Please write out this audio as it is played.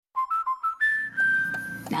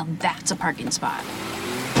Now that's a parking spot.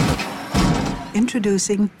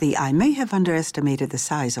 Introducing the I may have underestimated the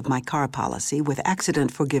size of my car policy with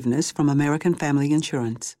accident forgiveness from American Family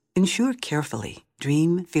Insurance. Insure carefully.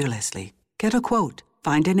 Dream fearlessly. Get a quote.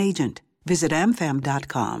 Find an agent. Visit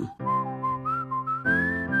amfam.com.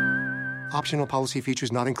 Optional policy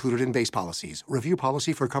features not included in base policies. Review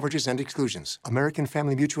policy for coverages and exclusions. American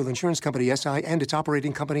Family Mutual Insurance Company, SI, and its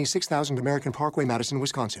operating company, 6000 American Parkway, Madison,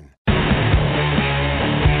 Wisconsin.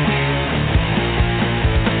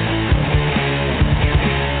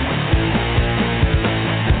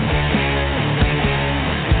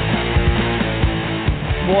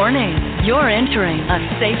 Warning, you're entering a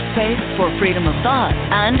safe space for freedom of thought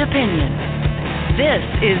and opinion. This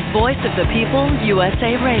is Voice of the People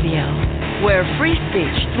USA Radio, where free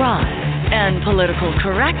speech thrives and political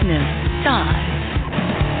correctness dies.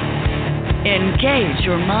 Engage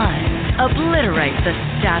your mind. Obliterate the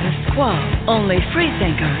status quo. Only free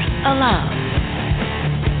thinkers allowed.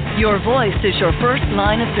 Your voice is your first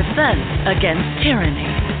line of defense against tyranny.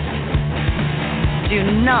 Do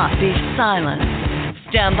not be silent.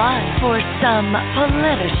 Stand by for some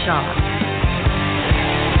PolitiShock.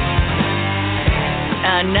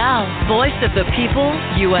 And now, Voice of the People,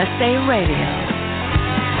 USA Radio.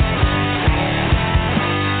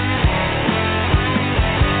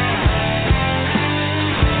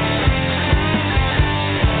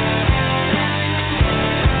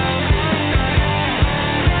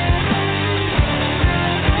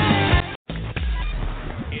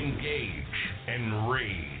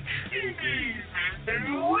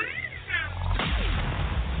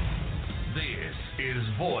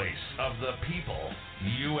 Of the People,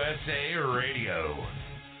 USA Radio.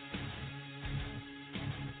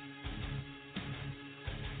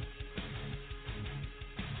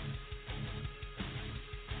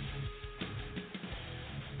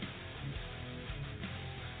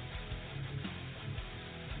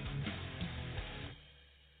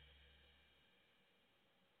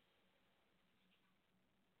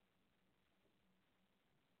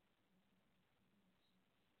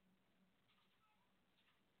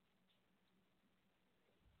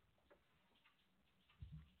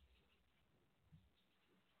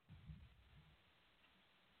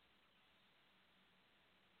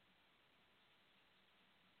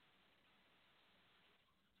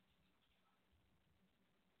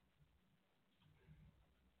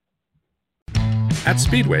 At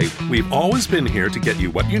Speedway, we've always been here to get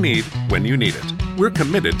you what you need when you need it. We're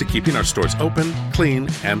committed to keeping our stores open, clean,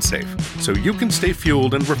 and safe, so you can stay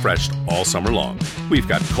fueled and refreshed all summer long. We've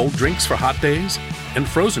got cold drinks for hot days and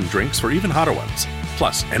frozen drinks for even hotter ones,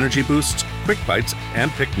 plus energy boosts, quick bites,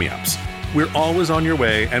 and pick-me-ups. We're always on your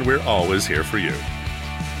way, and we're always here for you.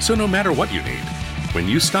 So no matter what you need, when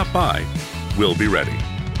you stop by, we'll be ready.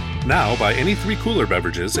 Now, buy any 3 cooler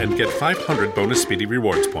beverages and get 500 bonus Speedy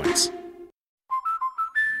Rewards points.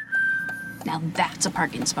 Now that's a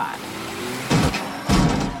parking spot.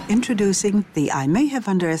 Introducing the I may have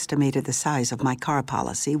underestimated the size of my car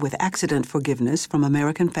policy with accident forgiveness from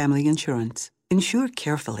American Family Insurance. Insure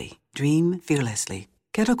carefully. Dream fearlessly.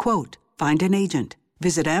 Get a quote. Find an agent.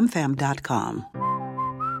 Visit amfam.com.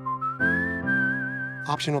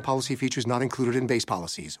 Optional policy features not included in base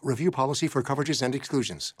policies. Review policy for coverages and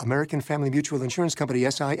exclusions. American Family Mutual Insurance Company,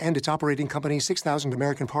 SI, and its operating company, 6000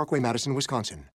 American Parkway, Madison, Wisconsin.